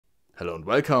Hello and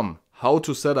welcome. How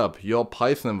to set up your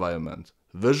Python environment,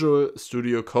 Visual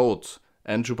Studio Code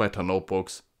and Jupyter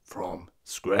Notebooks from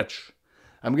scratch.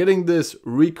 I'm getting this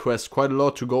request quite a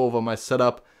lot to go over my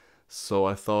setup, so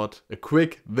I thought a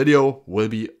quick video will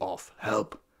be of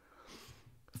help.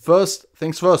 First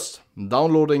things first,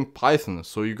 downloading Python.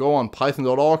 So you go on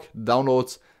python.org,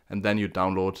 downloads, and then you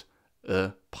download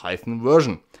a Python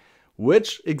version.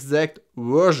 Which exact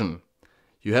version?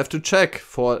 You have to check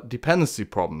for dependency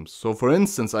problems. So for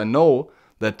instance, I know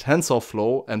that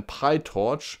TensorFlow and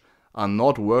PyTorch are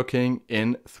not working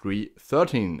in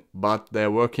 3.13, but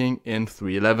they're working in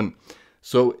 3.11.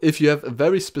 So if you have a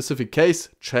very specific case,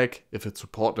 check if it's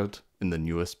supported in the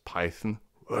newest Python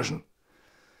version.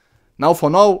 Now,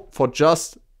 for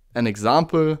just an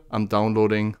example, I'm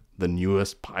downloading the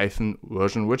newest Python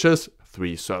version, which is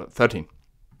 3.13.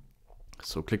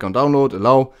 So click on download,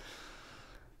 allow,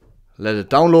 let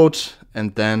it download,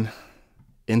 and then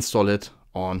install it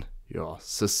on your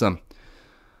system.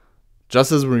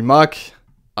 Just as a remark,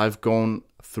 I've gone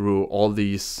through all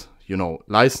these,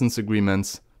 license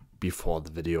agreements before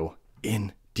the video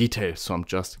in detail. So I'm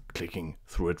just clicking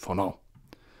through it for now.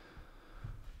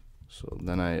 So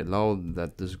then I allow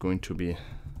that this is going to be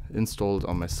installed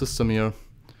on my system here.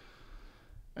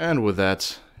 And with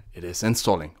that, it is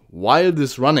installing. While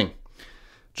this is running,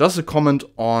 just a comment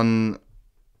on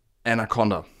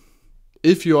Anaconda.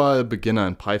 If you are a beginner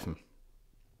in Python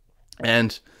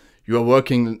and you are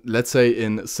working, let's say,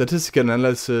 in statistical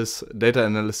analysis,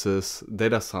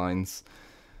 data science,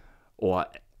 or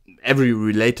every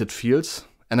related fields,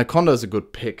 Anaconda is a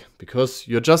good pick because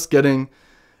you're just getting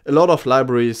a lot of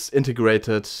libraries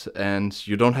integrated and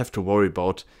you don't have to worry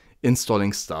about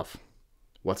installing stuff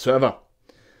whatsoever.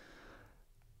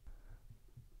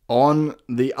 On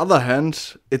the other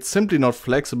hand, it's simply not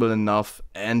flexible enough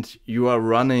and you are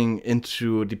running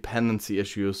into dependency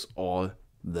issues all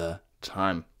the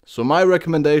time. So my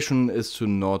recommendation is to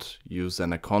not use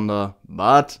Anaconda,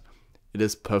 but it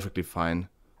is perfectly fine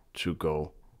to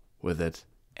go with it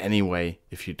anyway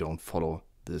if you don't follow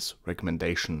this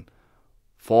recommendation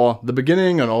for the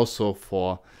beginning and also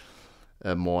for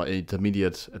more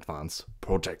intermediate advanced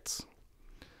projects.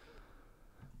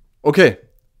 Okay.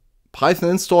 Python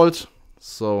installed,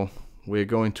 so we're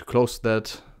going to close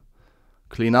that,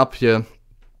 clean up here,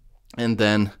 and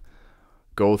then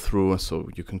go through. So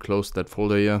you can close that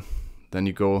folder here. Then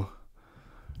you go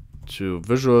to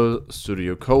Visual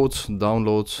Studio Code,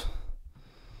 download,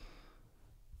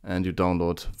 and you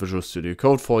download Visual Studio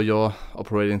Code for your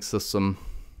operating system.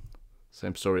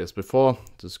 Same story as before,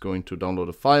 just going to download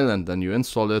a file and then you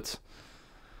install it.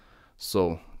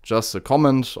 So just a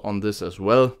comment on this as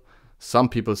well. Some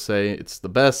people say it's the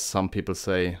best, some people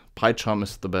say PyCharm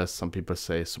is the best, some people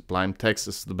say Sublime Text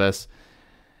is the best.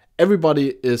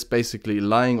 Everybody is basically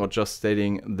lying or just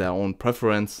stating their own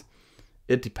preference.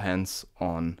 It depends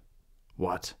on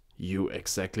what you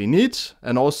exactly need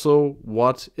and also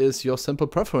what is your simple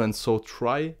preference. So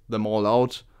try them all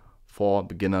out. For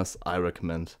beginners, I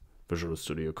recommend Visual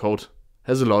Studio Code.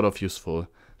 Has a lot of useful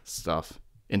stuff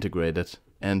integrated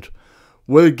and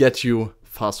will get you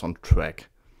fast on track.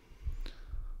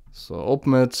 So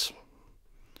open it.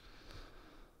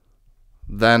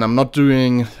 Then I'm not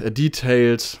doing a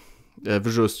detailed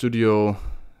Visual Studio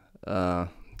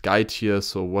guide here.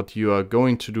 So what you are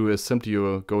going to do is simply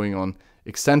you're going on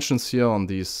extensions here on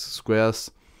these squares.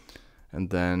 And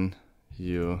then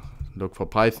you look for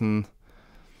Python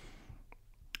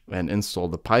and install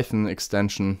the Python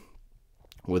extension.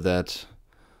 With that,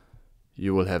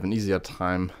 you will have an easier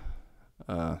time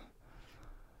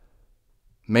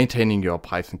maintaining your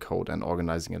Python code and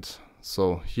organizing it.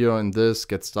 So here in this,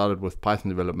 get started with Python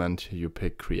development, you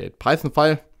pick create Python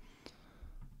file.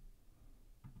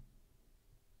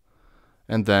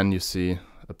 And then you see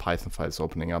a Python file is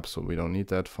opening up, so we don't need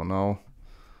that for now.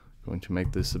 Going to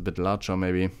make this a bit larger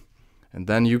maybe. And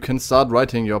then you can start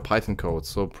writing your Python code.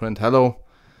 So print hello.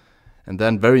 And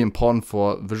then very important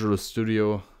for Visual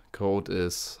Studio Code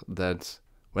is that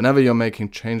whenever you're making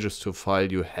changes to a file,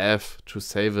 you have to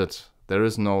save it. There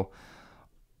is no,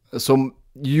 so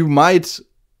you might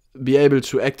be able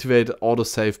to activate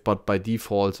autosave, but by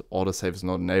default autosave is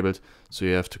not enabled. So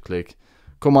you have to click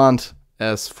Command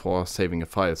S for saving a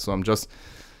file. So I'm just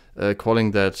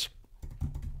calling that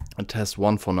a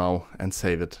test1 for now and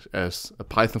save it as a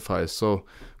Python file. So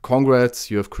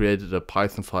congrats, you have created a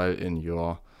Python file in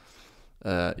your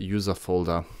user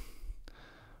folder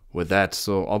with that.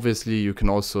 So obviously you can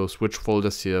also switch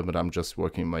folders here, but I'm just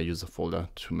working in my user folder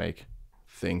to make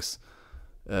things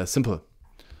simple.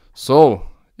 So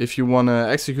if you want to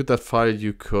execute that file,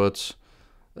 you could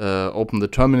open the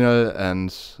terminal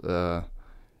and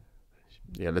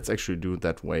yeah, let's actually do it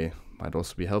that way. Might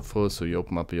also be helpful. So you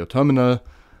open up your terminal,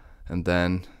 and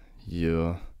then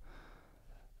you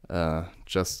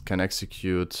just can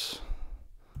execute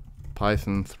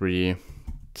Python 3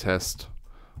 test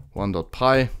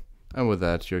 1.py, and with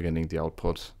that you're getting the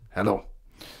output hello.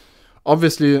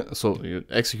 Obviously, so you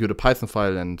execute a Python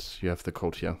file and you have the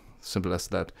code here. Simple as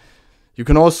that. You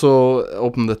can also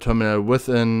open the terminal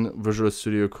within Visual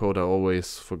Studio Code. I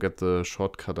always forget the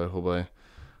shortcut. I hope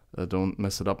I don't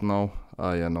mess it up now.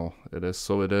 Yeah, no, it is.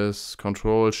 So it is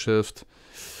Control-Shift+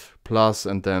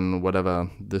 and then whatever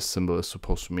this symbol is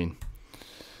supposed to mean.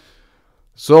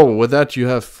 So with that, you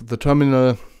have the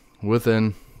terminal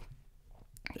within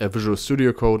a Visual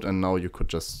Studio Code, and now you could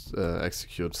just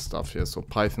execute stuff here. So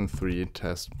Python 3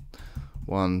 test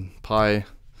 1.py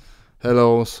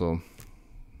hello. So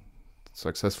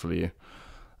successfully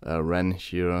ran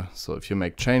here. So if you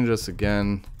make changes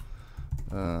again,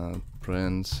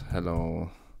 print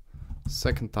hello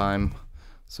second time.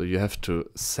 So you have to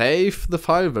save the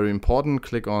file, very important.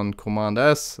 Click on Command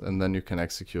S and then you can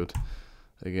execute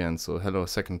again. So hello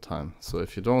second time. So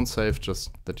if you don't save,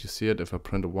 just that you see it, if I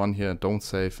print a 1 here, don't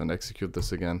save and execute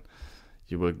this again,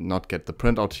 you will not get the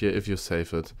printout here. If you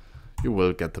save it, you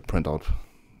will get the printout.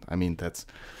 I mean, that's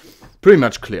pretty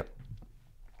much clear.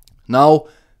 Now,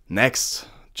 next,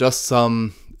 just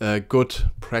some good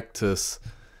practice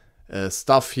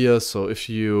stuff here. So if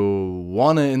you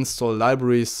want to install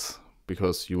libraries,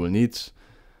 because you will need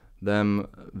them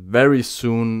very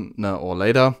soon or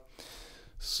later.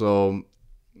 So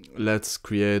let's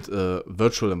create a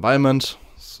virtual environment.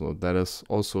 So that is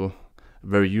also a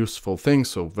very useful thing.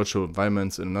 So virtual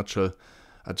environments in a nutshell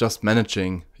are just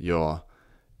managing your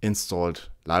installed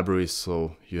libraries.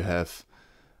 So you have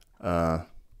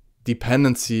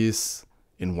dependencies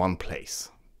in one place.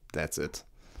 That's it.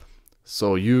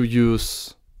 So you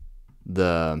use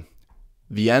the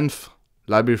venv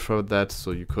library for that.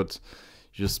 So you could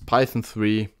use Python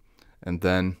 3 and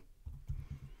then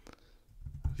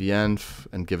venv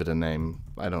and give it a name.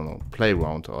 I don't know,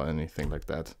 playground or anything like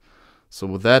that. So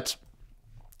with that,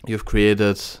 you've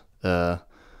created a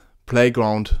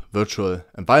playground virtual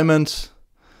environment.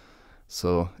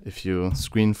 So if you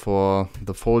screen for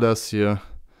the folders here,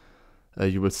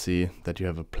 you will see that you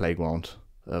have a playground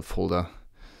folder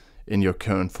in your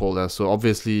current folder. So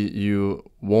obviously you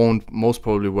won't most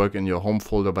probably work in your home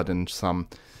folder, but in some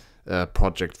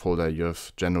project folder you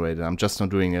have generated. I'm just not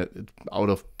doing it out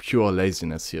of pure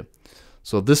laziness here.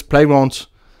 So this playground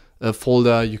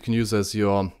folder you can use as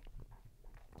your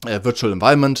virtual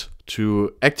environment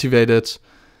to activate it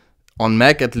on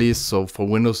Mac at least. So for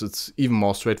Windows it's even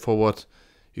more straightforward.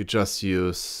 You just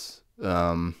use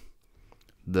the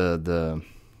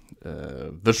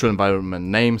virtual environment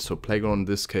name, so playground in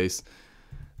this case,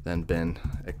 then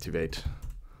activate.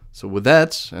 So with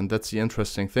that, and that's the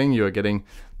interesting thing, you are getting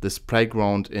this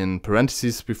playground in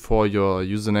parentheses before your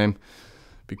username,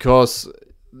 because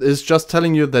it's just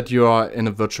telling you that you are in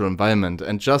a virtual environment.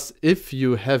 And just if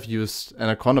you have used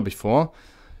Anaconda before,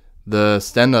 the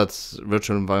standard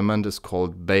virtual environment is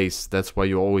called base. That's why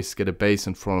you always get a base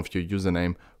in front of your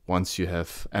username once you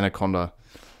have Anaconda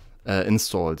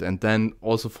installed. And then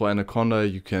also for Anaconda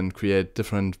you can create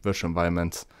different virtual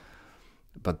environments,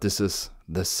 but this is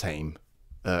the same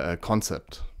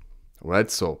concept,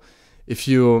 right? So if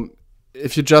you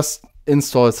just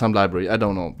install some library, I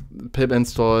don't know, pip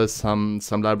install some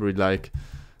library like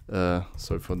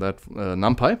sorry for that,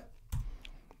 NumPy,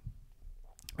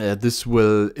 this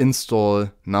will install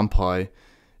NumPy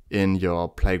in your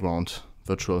playground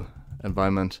virtual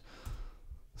environment.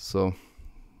 So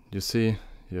you see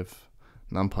you have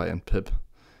NumPy and pip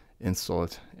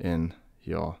installed in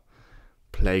your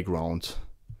playground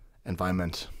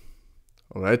environment.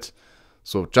 All right.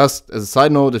 So just as a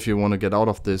side note, if you want to get out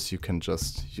of this, you can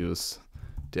just use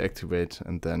deactivate,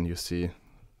 and then you see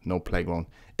no playground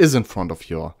is in front of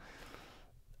your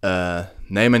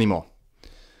name anymore.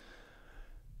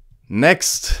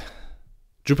 Next,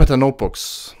 Jupyter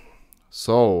Notebooks.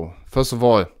 So first of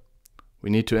all, we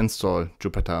need to install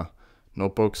Jupyter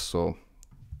Notebooks. So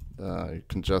you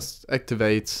can just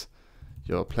activate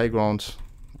your playground,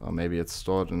 or maybe it's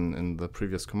stored in the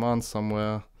previous command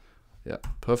somewhere. Yeah,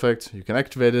 perfect. You can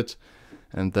activate it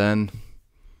and then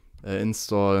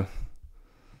install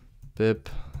pip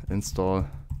install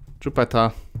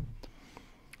Jupyter,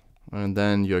 and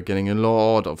then you're getting a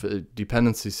lot of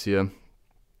dependencies here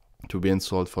to be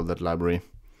installed for that library.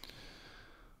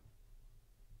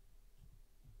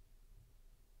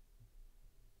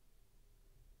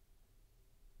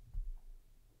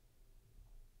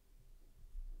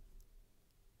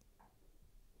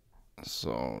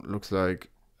 So looks like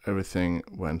everything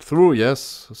went through.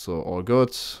 Yes, so all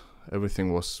good.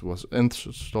 Everything was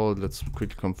installed. Let's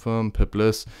quickly confirm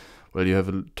piplist. Well, you have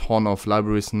a ton of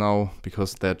libraries now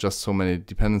because there are just so many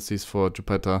dependencies for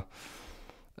Jupyter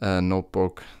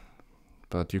Notebook.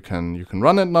 But you can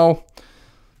run it now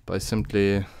by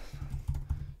simply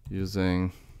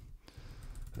using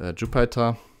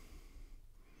Jupyter.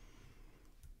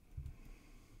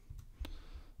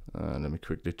 Let me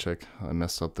quickly check. I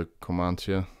messed up the command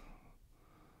here.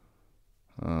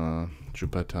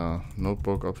 Jupyter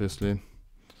Notebook, obviously.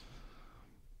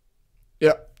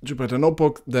 Yeah, Jupyter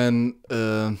Notebook. Then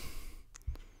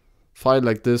file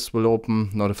like this will open.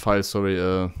 Not a file, sorry.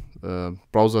 A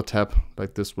browser tab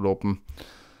like this will open,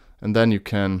 and then you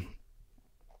can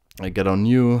get on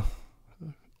new,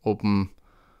 open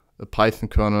a Python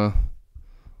kernel.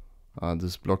 This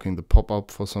is blocking the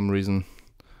pop-up for some reason,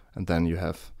 and then you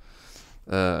have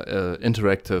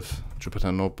interactive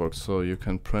Jupyter Notebooks, so you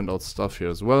can print out stuff here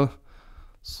as well.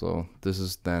 So this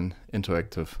is then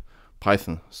interactive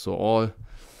Python. So all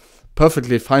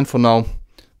perfectly fine for now.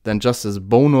 Then just as a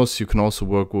bonus, you can also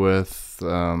work with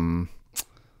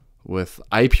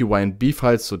IPYNB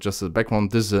files. So just as a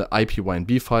background, this is an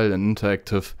IPYNB file, an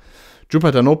interactive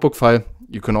Jupyter Notebook file.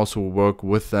 You can also work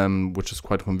with them, which is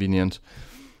quite convenient,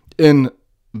 in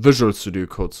Visual Studio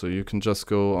Code. So you can just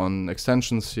go on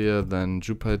extensions here, then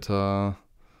Jupyter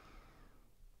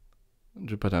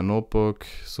Notebook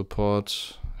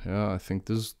support. Yeah, I think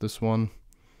this one.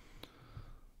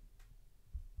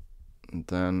 And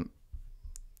then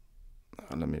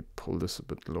let me pull this a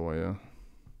bit lower here.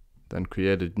 Then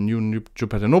create a new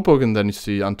Jupyter Notebook, and then you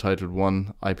see untitled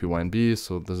 1 IPYNB.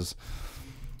 So this is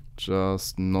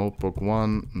just notebook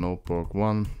 1,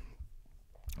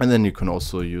 and then you can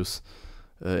also use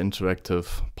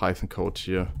interactive Python code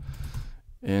here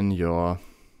in your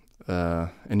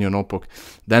notebook.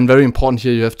 Then very important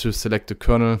here, you have to select the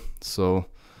kernel. So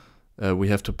we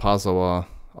have to pass our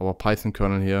Python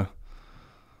kernel here.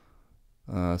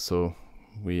 So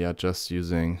we are just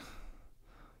using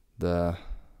the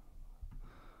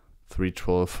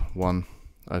 3.12.1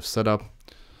 I've set up.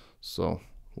 So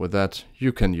with that,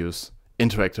 you can use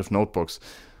interactive notebooks.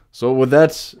 So with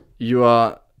that, you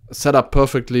are set up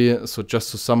perfectly. So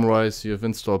just to summarize, you have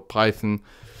installed Python,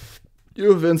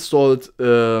 you have installed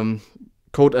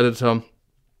code editor,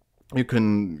 you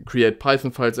can create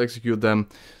Python files, execute them,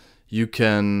 you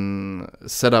can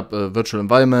set up a virtual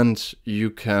environment, you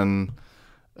can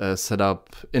set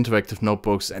up interactive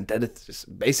notebooks, and that is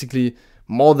basically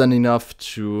more than enough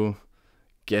to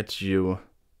get you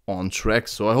on track.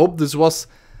 So I hope this was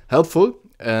helpful,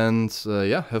 and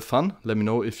yeah, have fun. Let me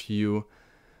know if you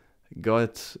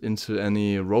got into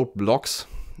any roadblocks,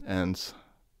 and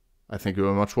I thank you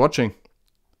very much for watching.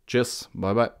 Cheers,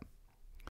 bye bye.